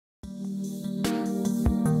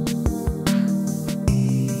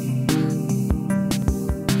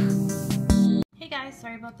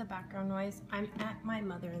sorry about the background noise. I'm at my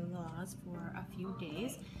mother-in-law's for a few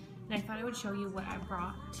days, and I thought I would show you what I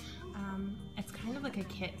brought. It's kind of like a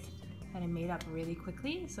kit that I made up really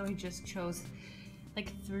quickly, so I just chose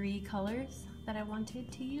like 3 colors that I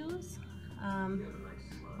wanted to use,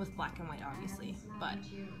 with black and white obviously, but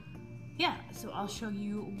yeah, so I'll show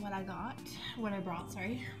you what I brought,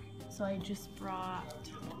 sorry. So I just brought,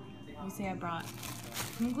 obviously I brought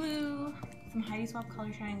some glue, some Heidi Swap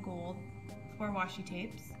Color Shine Gold, 4 washi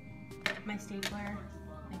tapes, my stapler,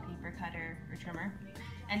 my paper cutter or trimmer,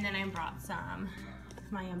 and then I brought some,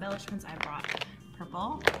 my embellishments I brought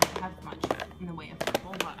purple. I don't have much in the way of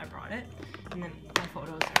purple, but I brought it. And then my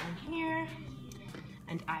photos are in here,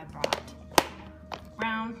 and I brought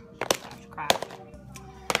brown, crap,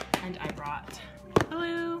 and I brought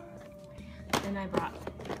blue, then I brought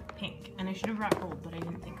pink, and I should have brought gold, but I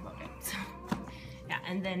didn't think about it. So, yeah,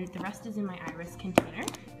 and then the rest is in my iris container.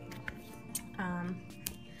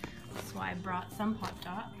 So I brought some Pop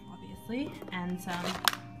Dot, obviously, and some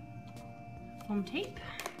foam tape,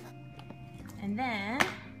 and then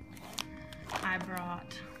I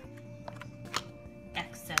brought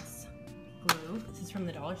excess glue. This is from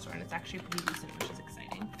the dollar store, and it's actually pretty decent, which is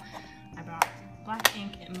exciting. I brought black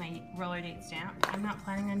ink and my roller date stamp. I'm not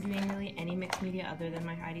planning on doing really any mixed media other than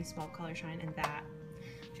my Heidi Swap Color Shine and that,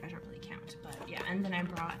 which I don't really count, but yeah. And then I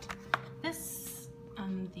brought this,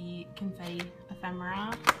 the confetti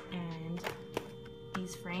ephemera, and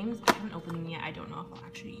these frames. I haven't opened them yet. I don't know if I'll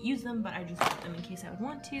actually use them, but I just bought them in case I would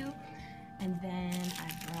want to. And then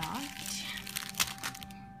I brought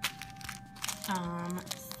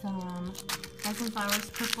some resin flowers,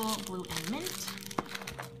 purple, blue, and mint,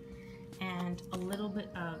 and a little bit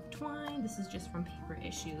of twine. This is just from Paper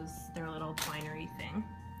Issues, their little twinery thing.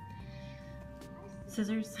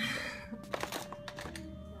 Scissors,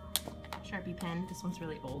 Sharpie pen. This one's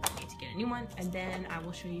really old, I need to get a new one. And then I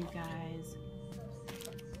will show you guys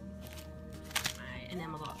my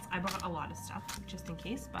enamel dots. I brought a lot of stuff just in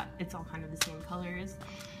case, but it's all kind of the same colors.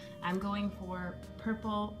 I'm going for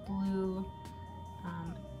purple, blue,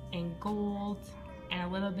 and gold, and a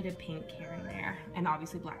little bit of pink here and there, and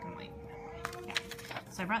obviously black and white. Yeah.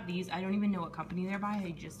 So I brought these. I don't even know what company they're by.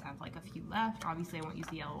 I just have like a few left. Obviously I won't use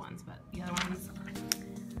the yellow ones, but the other ones,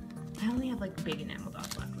 I only have like big enamel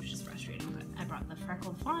dots left, which is frustrating, but I brought the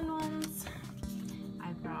freckled fawn ones.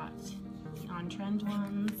 I brought the on-trend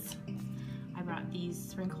ones. I brought these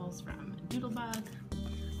sprinkles from Doodlebug.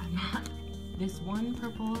 I brought this one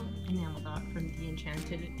purple enamel dot from the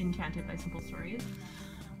Enchanted by Simple Stories.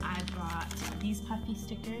 I brought these puffy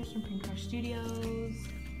stickers from Print Crush Studios,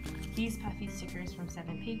 these puffy stickers from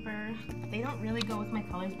 7 Paper. They don't really go with my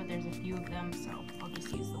colors, but there's a few of them, so I'll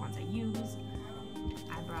just use the ones I use.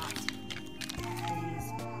 I brought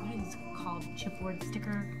these, what is called, chipboard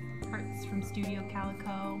sticker parts from Studio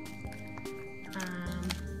Calico.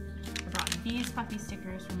 I brought these puffy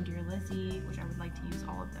stickers from Dear Lizzie, which I would like to use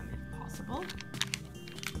all of them if possible.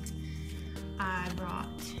 I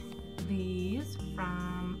brought these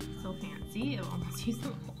from So Fancy. I'll almost use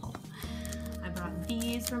them all. I brought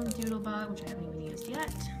these from Doodlebug, which I haven't even used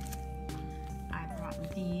yet. I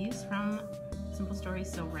brought these from Simple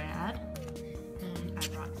Stories So Rad. And I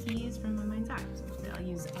brought these from My Mind's Eye. So I'll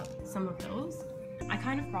use up some of those. I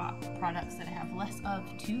kind of brought products that I have less of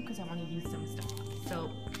too, because I want to use some stuff up.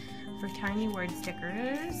 So for tiny word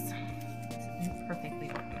stickers, it's perfectly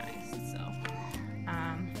organized. So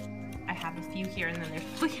I have a few here, and then there's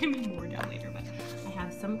probably gonna be more down later, but I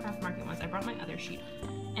have some Craft Market ones. I brought my other sheet,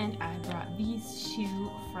 and I brought these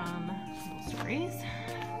 2 from Simple Stories,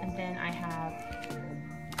 and then I have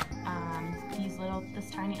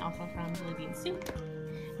this tiny alpha from Billy Bean Soup,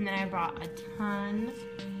 and then I brought a ton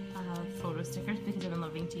of photo stickers because I've been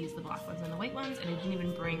loving to use the black ones and the white ones, and I didn't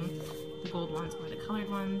even bring the gold ones or the colored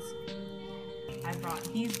ones. I brought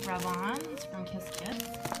these rub-ons from Kiss Kids,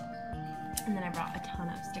 and then I brought a ton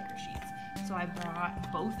of sticker sheets. So I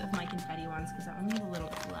brought both of my confetti ones because I only have a little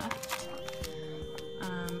bit left.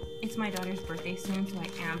 It's my daughter's birthday soon, so I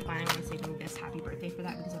am planning on saving this happy birthday for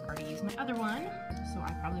that because I've already used my other one. So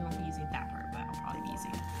I probably won't be using that part, but I'll probably be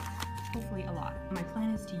using hopefully a lot. My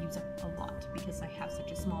plan is to use up a lot because I have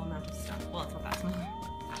such a small amount of stuff. Well, it's not that small,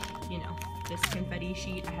 but you know, this confetti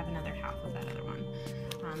sheet, I have another half of that other one.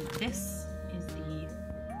 This is the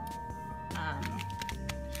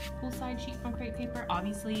poolside sheet from Crate Paper.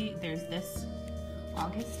 Obviously, there's this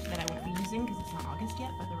August that I won't be using because it's not August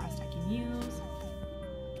yet, but the rest I can use.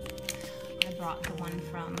 I brought the one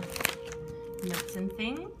from Notes and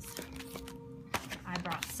Things. I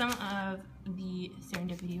brought some of the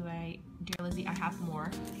Serendipity by Dear Lizzie. I have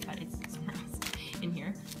more, but it's somewhere else in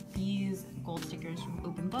here. These gold stickers from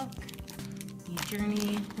Open Book. the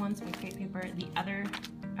Journey ones by Create Paper. The other,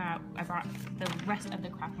 I brought the rest of the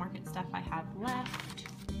craft market stuff I have left.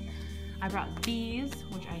 I brought these,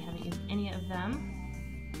 which I haven't used any of them,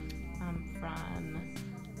 from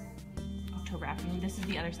October afternoon. This is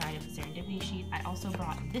the other side of the Serendipity sheet. I also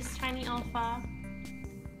brought this tiny alpha,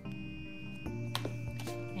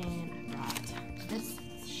 and I brought this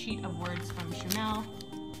sheet of words from Chanel,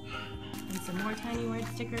 and some more tiny word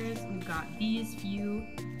stickers. We've got these few,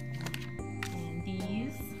 and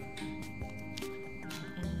these,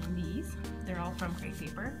 and these. They're all from Create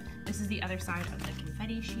Paper. This is the other side of the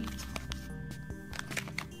confetti sheet.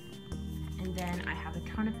 And then I have a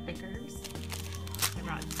ton of thickers. I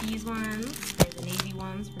brought these ones, they're the navy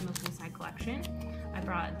ones from the Full Side collection. I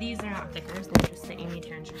brought these, they're not thickers, they're just the Amy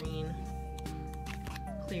Tangerine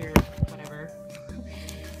clear, whatever.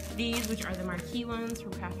 These, which are the marquee ones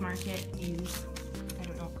from Craft Market. These, I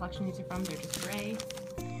don't know what collection these are from, they're just gray.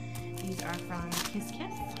 These are from Kiss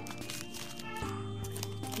Kiss.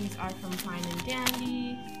 These are from Fine and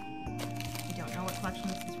Dandy. I don't know what collection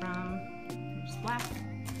this is from, they're just black.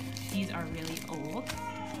 These are really old,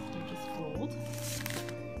 they're just gold.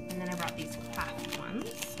 And then I brought these craft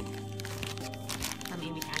ones from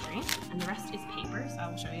Amy Tangerine, and the rest is paper, so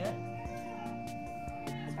I'll show you it.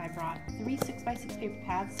 So I brought 3 6x6 paper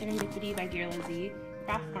pads, Serendipity by Dear Lizzie,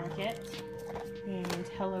 Craft Market, and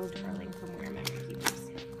Hello Darling from Where Memory Keepers.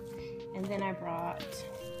 And then I brought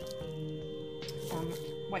some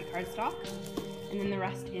white cardstock, and then the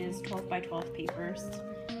rest is 12x12 papers.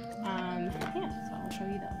 Yeah, so I'll show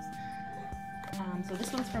you those. So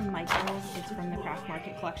this one's from Michaels. It's from the Craft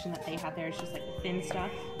Market collection that they had there. It's just like the thin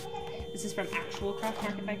stuff. This is from actual Craft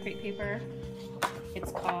Market by Create Paper.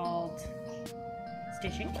 It's called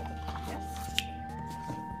Stitching. Yes.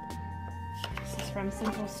 This is from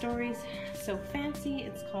Simple Stories. So Fancy.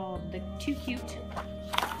 It's called the Too Cute.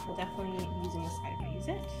 I'll definitely be using this side if I use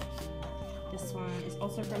it. This one is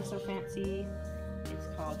also from So Fancy. It's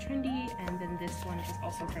called Trendy, and then this one is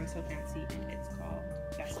also from So Fancy, and it's called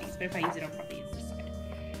Besties. But if I use it, I'll probably use this side.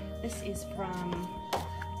 This is from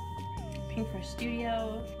Pink Fresh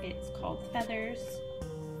Studio. It's called Feathers.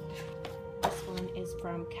 This one is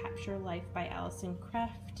from Capture Life by Allison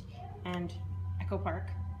Kreft and Echo Park.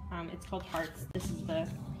 It's called Hearts. This is the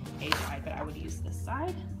A side, but I would use this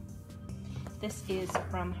side. This is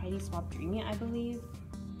from Heidi Swapp Dreamy, I believe.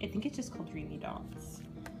 I think it's just called Dreamy Dogs.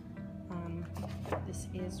 This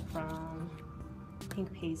is from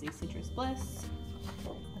Pink Paisley Citrus Bliss.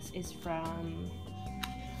 This is from,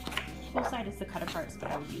 full side is the cut aparts,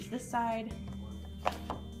 but I would use this side.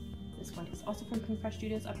 This one is also from Pink Fresh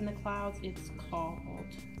Studios, Up in the Clouds. It's called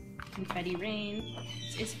Confetti Rain.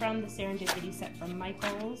 This is from the Serendipity set from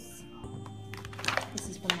Michaels. This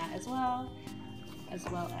is from that as well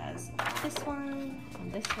as this one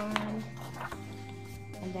and this one.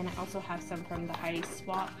 And then I also have some from the Heidi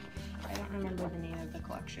Swapp. I don't remember the name of the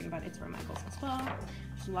collection, but it's from Michaels as well.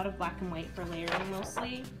 There's a lot of black and white for layering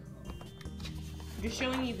mostly. I'm just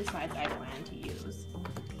showing you the sides I plan to use.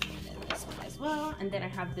 And this one as well. And then I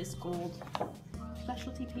have this gold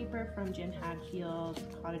specialty paper from Jen Hadfield,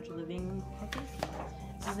 Cottage Living, I think.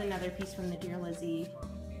 This is another piece from the Dear Lizzie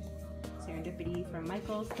Serendipity from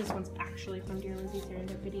Michaels. This one's actually from Dear Lizzie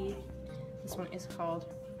Serendipity. This one is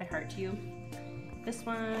called I Heart You. This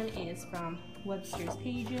one is from Webster's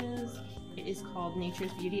Pages. It is called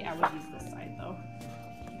Nature's Beauty. I would use this side though.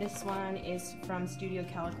 This one is from Studio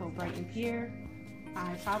Calico Brighton Pier.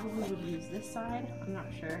 I probably would use this side. I'm not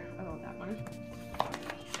sure about that one.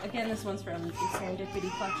 Again, this one's from the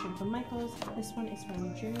Serendipity collection from Michaels. This one is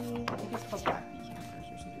from Journey. I think it's called Black Bee Campers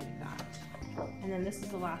or something like that. And then this is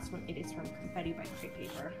the last one. It is from Confetti by Create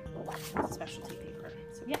Paper. It's specialty paper.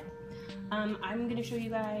 So yeah. I'm going to show you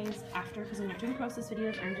guys after, because I'm not doing process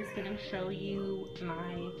videos, I'm just going to show you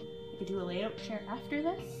I could do a layout share after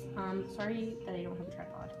this. Sorry that I don't have a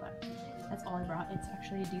tripod, but that's all I brought. It's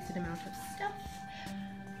actually a decent amount of stuff.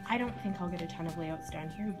 I don't think I'll get a ton of layouts done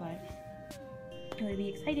here, but it would be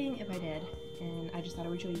exciting if I did. And I just thought I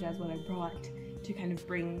would show you guys what I brought to kind of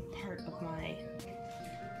bring part of my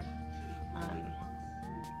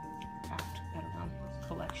craft, I don't know,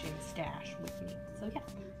 collection stash with me. So yeah,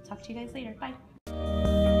 talk to you guys later. Bye.